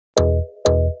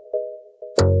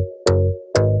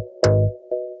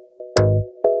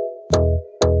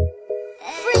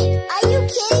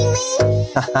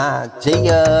Haha,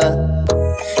 Gia.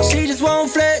 She just won't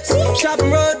flex,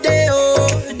 shopping rodeo,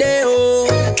 deo.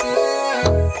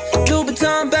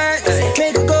 Louboutin bags,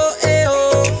 make her go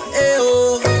ayo,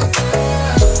 ayo.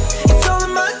 It's all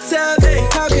in my tab,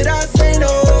 how could I say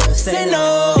no, say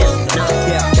no?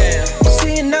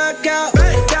 She a knockout,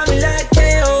 got me like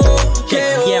KO,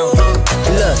 KO.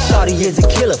 Look, Shorty is a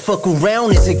killer, fuck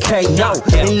around is a KO.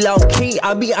 And low key,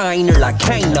 I be eyeing her like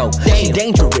Kano. She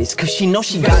dangerous, cause she know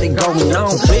she got it going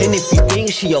on. And if you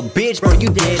think she a bitch, bro, you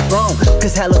dead wrong.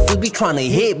 Cause hella fools be tryna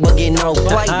hit, but get no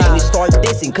play. Then they start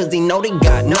dissing, cause they know they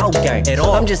got no game.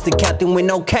 I'm just the captain with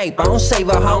no cape, I don't save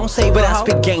her home. But I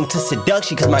spit game to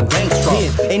seduction, cause my game's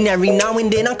strong. And every now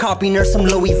and then I'm copying her some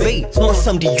Louis V or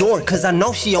some Dior, cause I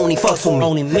know she only fucks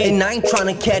with me. And I ain't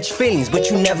tryna catch feelings, but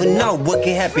you never know what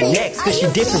can happen next, cause she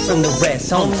different from the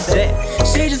rest, homie.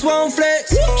 She just won't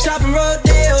flex, shopping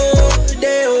rodeo,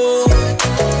 deo.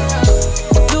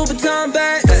 Louboutin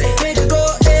bags, make her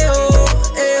go ayo,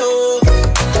 ayo.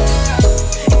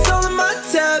 It's all in my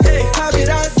tab, how could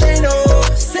I say no,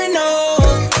 say no?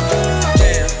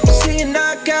 She a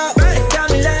knockout, got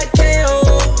me like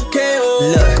KO, KO.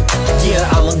 Look, yeah,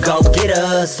 I'm a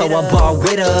go-getter, so I ball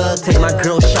with her. Take my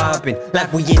girl shopping,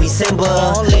 like we in December.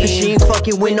 But she ain't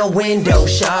fucking with no window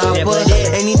shopper.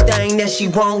 Anything that she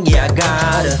want, yeah, I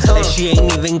got her. And she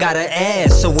ain't even got an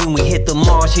ass, so when we hit the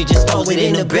mall, she just throws it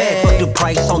in the bag. Fuck the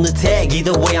price on the tag,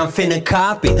 either way I'm finna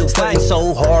copy. Studying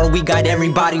so hard, we got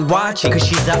everybody watching. Cause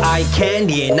she's an eye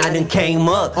candy, and I done came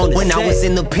up. When I was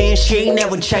in the pen, she ain't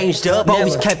never changed up.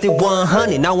 Always kept it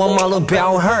 100, now I'm all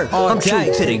about her. I'm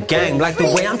true to the game, like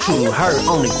the way I'm true to her.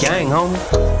 On the gang, homie.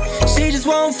 She just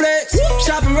won't flex,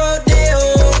 shopping rodeo,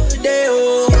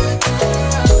 deo.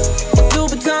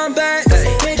 Louboutin bags,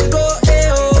 make her go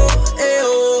ayo,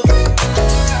 ayo.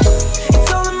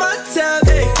 It's all in my tab,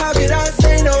 how could I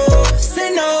say no,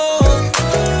 say no?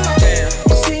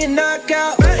 She a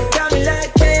knockout, got me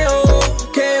like KO,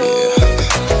 KO.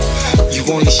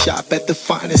 You only shop at the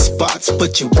finest spots,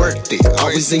 but you worked it.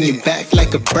 Always in your back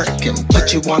like a Birkin.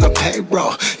 Put you on a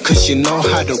payroll, cause you know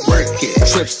how to work it.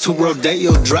 Trips to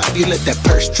Rodeo Drive, you let that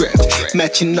purse drip.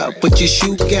 Matching up with your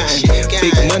shoe gang.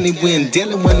 Big money when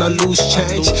dealing when I lose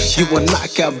change. You a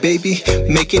knockout, baby,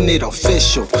 making it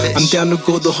official. I'm down to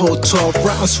go the whole 12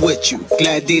 rounds with you.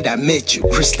 Glad that I met you.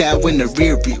 Crystal in the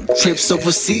rear view. Trips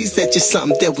overseas, that's just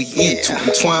something that we into.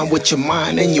 Entwine with your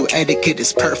mind and your etiquette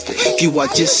is perfect. You are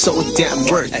just so damn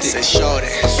worth it.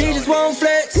 She just won't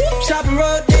flex, shopping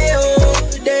rodeo,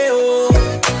 deo.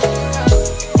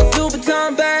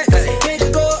 Louboutin bags, make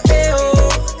her go ayo,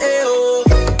 ayo.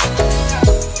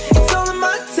 It's all in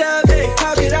my tab,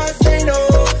 how could I say no,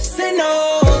 say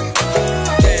no?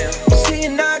 She a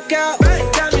knockout,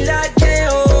 got me like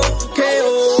KO,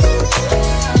 KO.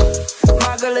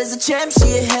 My girl is a champ,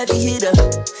 she a heavy hitter.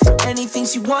 Anything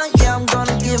she want, yeah, I'm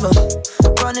gonna give her.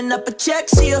 Running up a check,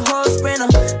 she a whole sprinter.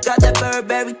 Got that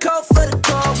Burberry coat for the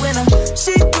cold winter.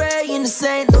 She gray in the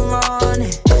Saint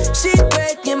Laurent. She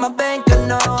breaking my bank, I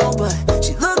know, but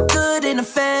she look good in a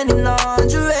fanny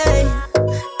lingerie. Hey,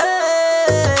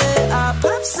 I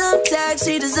pop some tags,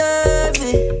 she deserve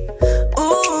it.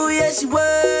 Ooh, yeah, she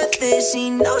worth it. She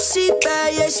knows she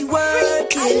bad, yeah, she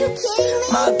work it.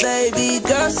 My baby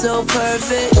girl so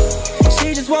perfect.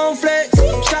 She just won't flex,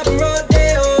 shopping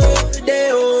rodeo,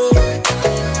 deo.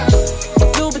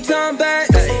 Louboutin bags,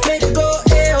 make her go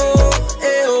ayo,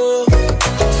 ayo.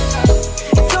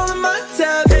 It's all in my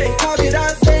tab, how could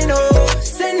I say no,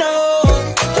 say no?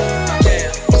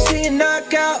 She a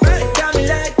knockout, got me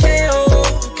like KO,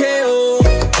 KO.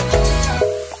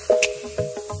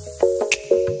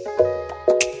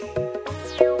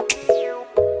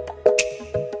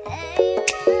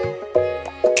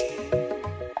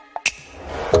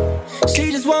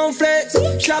 She just won't flex,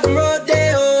 shopping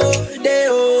rodeo,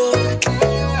 deo.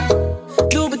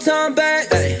 Louboutin bags,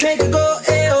 make her go